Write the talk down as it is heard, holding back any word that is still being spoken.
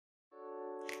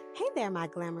Hey there, my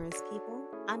glamorous people.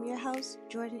 I'm your host,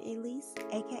 Jordan Elise,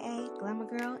 aka Glamour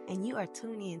Girl, and you are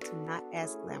tuning in to Not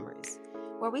As Glamorous,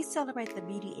 where we celebrate the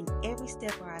beauty in every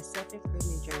step of our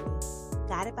self-improvement journey,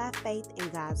 guided by faith in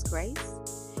God's grace.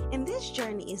 And this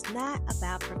journey is not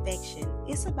about perfection,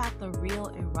 it's about the real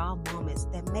and raw moments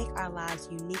that make our lives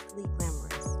uniquely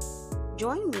glamorous.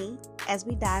 Join me as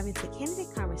we dive into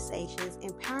candid conversations,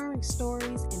 empowering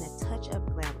stories, and a touch of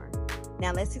glamour.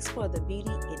 Now let's explore the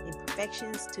beauty and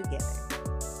imperfections together.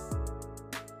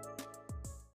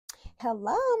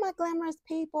 Hello, my glamorous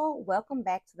people. Welcome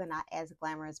back to the Not As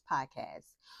Glamorous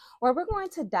podcast, where we're going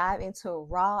to dive into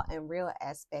raw and real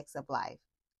aspects of life.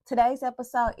 Today's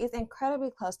episode is incredibly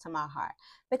close to my heart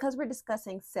because we're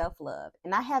discussing self-love,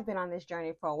 and I have been on this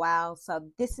journey for a while,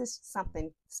 so this is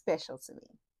something special to me.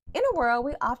 In a world,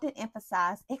 we often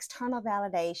emphasize external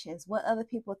validations, what other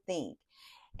people think.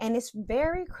 And it's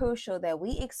very crucial that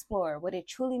we explore what it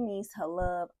truly means to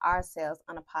love ourselves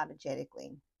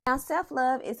unapologetically. Now,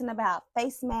 self-love isn't about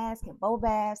face masks and bubble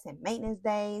baths and maintenance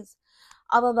days,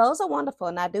 although those are wonderful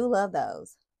and I do love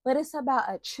those. But it's about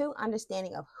a true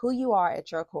understanding of who you are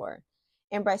at your core,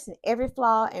 embracing every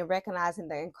flaw and recognizing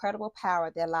the incredible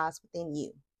power that lies within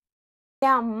you.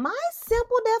 Now, my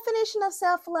simple definition of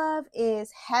self-love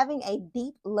is having a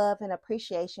deep love and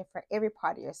appreciation for every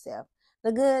part of yourself,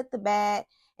 the good, the bad,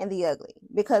 and the ugly,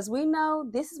 because we know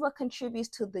this is what contributes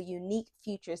to the unique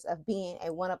features of being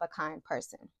a one-of-a-kind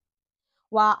person,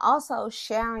 while also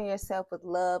sharing yourself with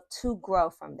love to grow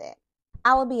from that.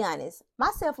 I will be honest, my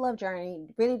self-love journey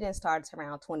really didn't start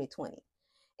around 2020.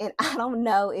 And I don't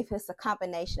know if it's a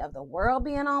combination of the world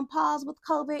being on pause with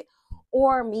COVID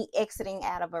or me exiting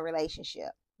out of a relationship,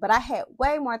 but I had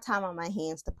way more time on my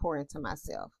hands to pour into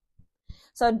myself.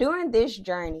 So during this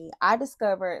journey, I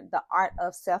discovered the art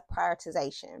of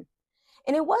self-prioritization.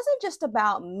 And it wasn't just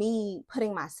about me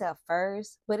putting myself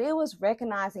first, but it was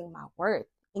recognizing my worth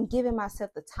and giving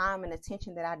myself the time and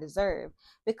attention that I deserve.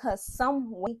 Because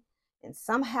some way and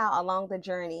somehow along the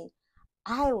journey,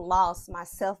 I lost my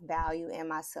self-value and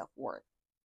my self-worth.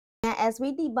 Now, as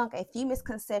we debunk a few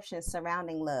misconceptions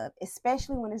surrounding love,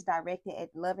 especially when it's directed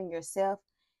at loving yourself,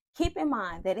 keep in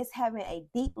mind that it's having a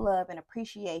deep love and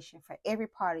appreciation for every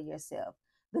part of yourself,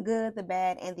 the good, the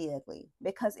bad, and the ugly,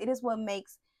 because it is what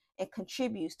makes and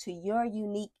contributes to your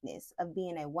uniqueness of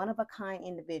being a one-of-a-kind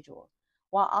individual,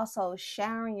 while also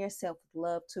showering yourself with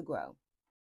love to grow.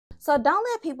 So don't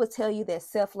let people tell you that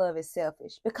self-love is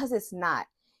selfish, because it's not.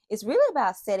 It's really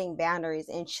about setting boundaries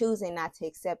and choosing not to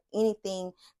accept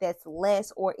anything that's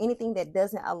less or anything that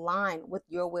doesn't align with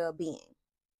your well-being.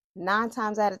 9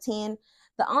 times out of 10,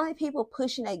 the only people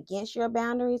pushing against your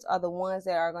boundaries are the ones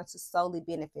that are going to solely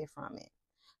benefit from it.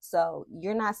 So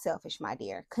you're not selfish, my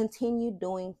dear. Continue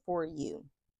doing for you.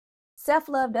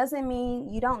 Self-love doesn't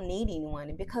mean you don't need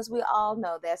anyone, because we all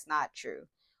know that's not true.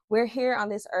 We're here on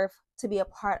this earth to be a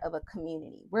part of a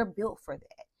community. We're built for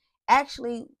that.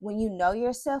 Actually, when you know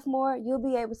yourself more, you'll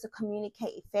be able to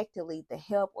communicate effectively the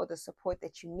help or the support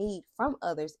that you need from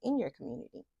others in your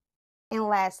community. And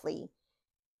lastly,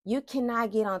 you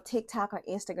cannot get on TikTok or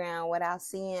Instagram without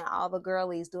seeing all the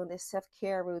girlies doing this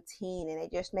self-care routine, and they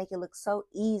just make it look so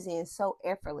easy and so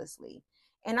effortlessly.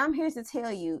 And I'm here to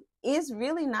tell you, it's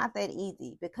really not that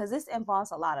easy, because this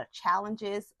involves a lot of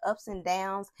challenges, ups and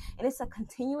downs, and it's a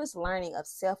continuous learning of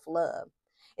self-love.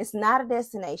 It's not a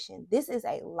destination. This is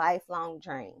a lifelong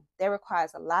journey that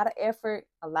requires a lot of effort,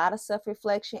 a lot of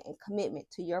self-reflection, and commitment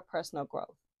to your personal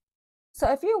growth. So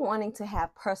if you're wanting to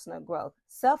have personal growth,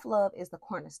 self-love is the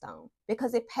cornerstone,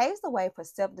 because it paves the way for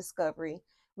self-discovery,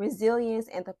 resilience,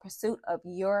 and the pursuit of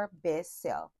your best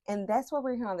self. And that's what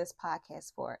we're here on this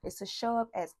podcast for, is to show up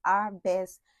as our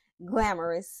best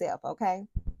glamorous self, okay?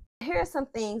 Here are some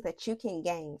things that you can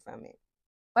gain from it.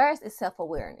 First is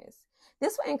self-awareness.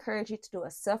 This will encourage you to do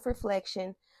a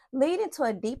self-reflection, leading to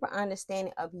a deeper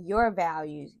understanding of your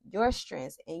values, your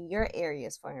strengths, and your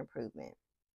areas for improvement.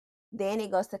 Then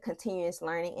it goes to continuous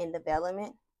learning and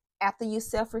development. After you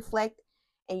self-reflect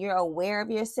and you're aware of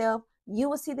yourself, you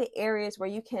will see the areas where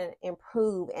you can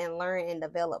improve and learn and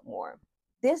develop more.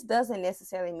 This doesn't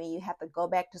necessarily mean you have to go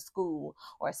back to school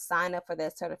or sign up for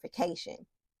that certification.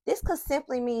 This could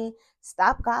simply mean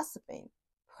stop gossiping,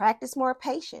 practice more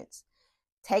patience,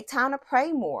 take time to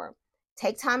pray more,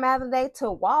 take time out of the day to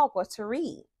walk or to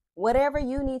read, whatever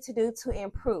you need to do to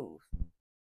improve.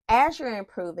 As you're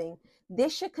improving,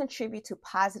 this should contribute to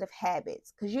positive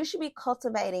habits, because you should be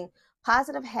cultivating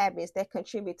positive habits that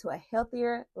contribute to a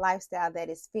healthier lifestyle that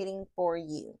is fitting for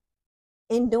you.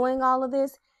 In doing all of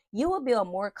this, you will build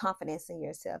more confidence in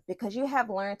yourself, because you have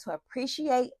learned to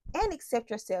appreciate and accept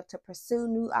yourself to pursue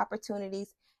new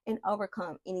opportunities and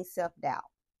overcome any self-doubt.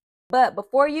 But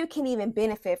before you can even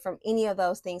benefit from any of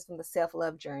those things from the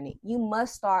self-love journey, you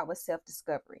must start with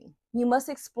self-discovery. You must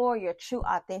explore your true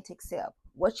authentic self,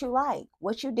 what you like,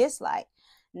 what you dislike,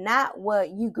 not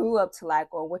what you grew up to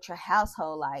like or what your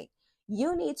household like.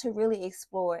 You need to really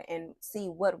explore and see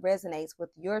what resonates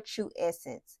with your true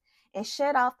essence and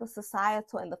shut off the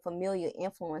societal and the familiar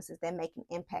influences that make an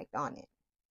impact on it.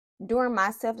 During my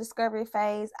self-discovery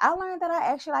phase, I learned that I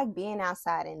actually like being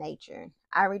outside in nature.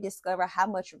 I rediscovered how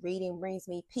much reading brings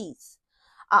me peace.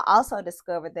 I also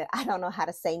discovered that I don't know how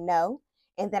to say no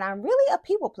and that I'm really a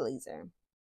people pleaser.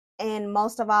 And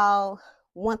most of all,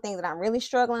 one thing that I'm really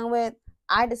struggling with,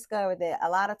 I discovered that a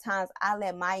lot of times I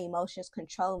let my emotions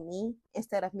control me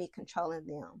instead of me controlling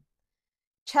them.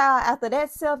 Child, after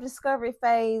that self-discovery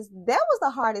phase, that was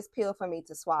the hardest pill for me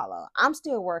to swallow. I'm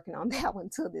still working on that one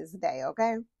to this day,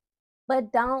 okay?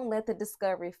 But don't let the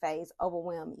discovery phase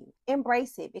overwhelm you.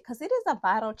 Embrace it because it is a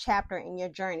vital chapter in your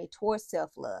journey towards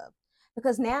self-love.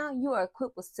 Because now you are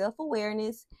equipped with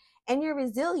self-awareness and you're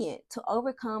resilient to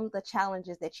overcome the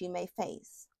challenges that you may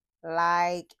face,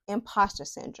 like imposter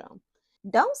syndrome.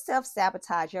 Don't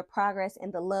self-sabotage your progress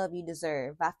and the love you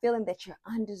deserve by feeling that you're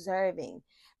undeserving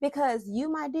because you,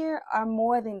 my dear, are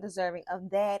more than deserving of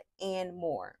that and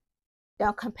more.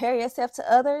 Don't compare yourself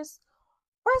to others.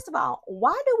 First of all,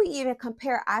 why do we even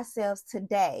compare ourselves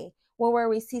today where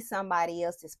we see somebody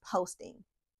else's posting?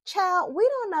 Child, we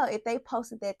don't know if they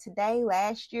posted that today,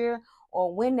 last year,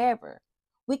 or whenever.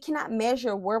 We cannot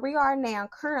measure where we are now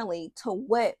currently to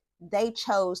what they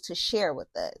chose to share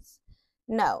with us.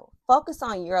 No, focus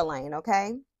on your lane,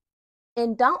 okay?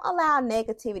 And don't allow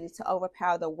negativity to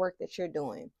overpower the work that you're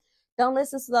doing. Don't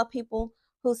listen to the people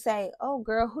who say, oh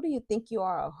girl, who do you think you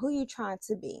are? Or who are you trying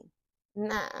to be?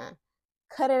 Nah.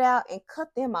 Cut it out and cut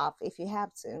them off if you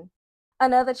have to.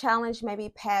 Another challenge may be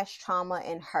past trauma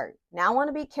and hurt. Now, I want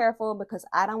to be careful because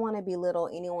I don't want to belittle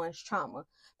anyone's trauma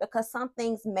because some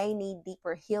things may need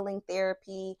deeper healing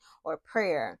therapy or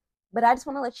prayer. But I just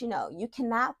want to let you know, you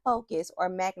cannot focus or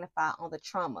magnify on the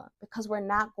trauma because we're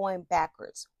not going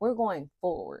backwards. We're going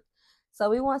forward. So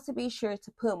we want to be sure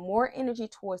to put more energy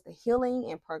towards the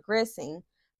healing and progressing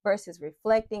versus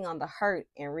reflecting on the hurt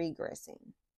and regressing.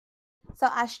 So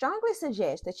I strongly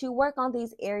suggest that you work on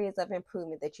these areas of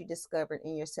improvement that you discovered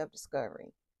in your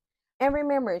self-discovery. And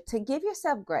remember to give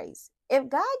yourself grace. If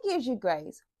God gives you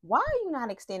grace, why are you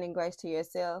not extending grace to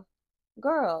yourself?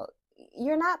 Girl,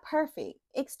 you're not perfect.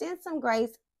 Extend some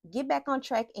grace, get back on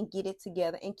track and get it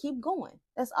together and keep going.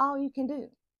 That's all you can do.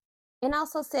 And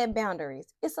also set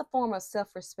boundaries. It's a form of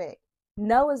self-respect.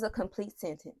 No is a complete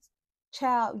sentence.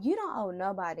 Child, you don't owe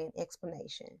nobody an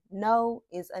explanation. No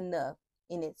is enough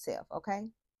in itself, okay?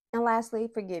 And lastly,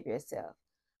 forgive yourself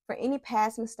for any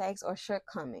past mistakes or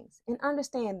shortcomings and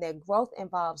understand that growth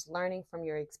involves learning from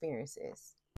your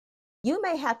experiences. You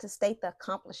may have to state the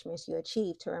accomplishments you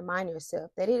achieved to remind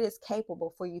yourself that it is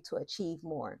capable for you to achieve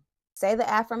more. Say the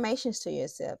affirmations to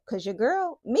yourself because your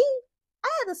girl, me, I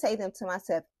had to say them to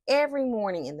myself every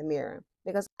morning in the mirror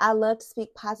because I love to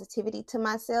speak positivity to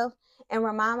myself and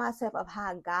remind myself of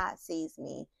how God sees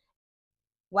me.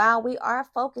 While we are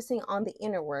focusing on the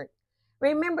inner work,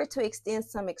 remember to extend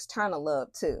some external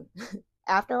love too.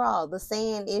 After all, the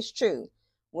saying is true.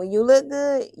 When you look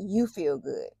good, you feel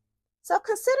good. So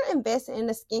consider investing in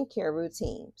a skincare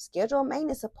routine. Schedule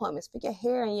maintenance appointments for your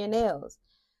hair and your nails.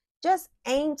 Just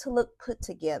aim to look put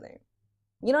together.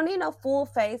 You don't need no full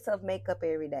face of makeup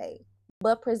every day,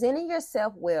 but presenting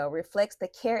yourself well reflects the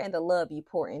care and the love you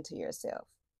pour into yourself.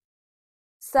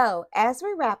 So, as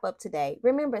we wrap up today,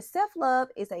 remember self-love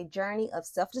is a journey of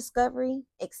self-discovery,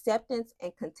 acceptance,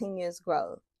 and continuous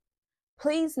growth.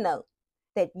 Please note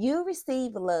that you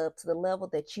receive love to the level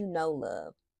that you know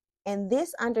love. And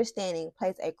this understanding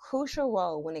plays a crucial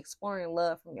role when exploring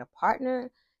love from your partner,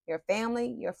 your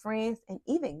family, your friends, and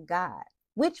even God,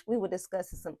 which we will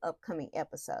discuss in some upcoming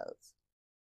episodes.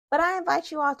 But I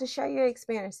invite you all to share your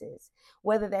experiences,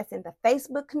 whether that's in the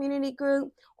Facebook community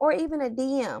group or even a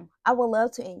DM. I would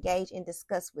love to engage and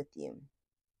discuss with you.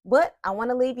 But I want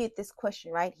to leave you with this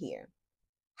question right here.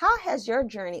 How has your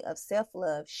journey of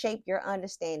self-love shaped your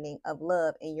understanding of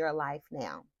love in your life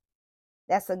now?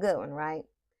 That's a good one, right?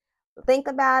 Think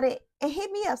about it and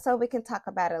hit me up so we can talk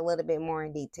about it a little bit more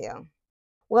in detail.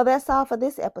 Well, that's all for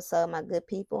this episode, my good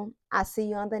people. I'll see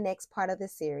you on the next part of the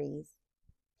series.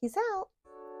 Peace out.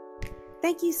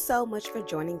 Thank you so much for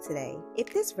joining today.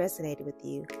 If this resonated with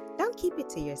you, don't keep it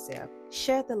to yourself.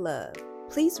 Share the love.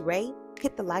 Please rate,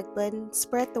 hit the like button,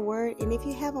 spread the word, and if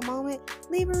you have a moment,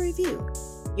 leave a review.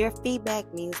 Your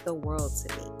feedback means the world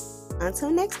to me. Until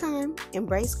next time,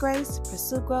 embrace grace,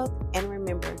 pursue growth, and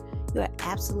remember, you are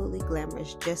absolutely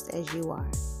glamorous just as you are.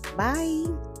 Bye.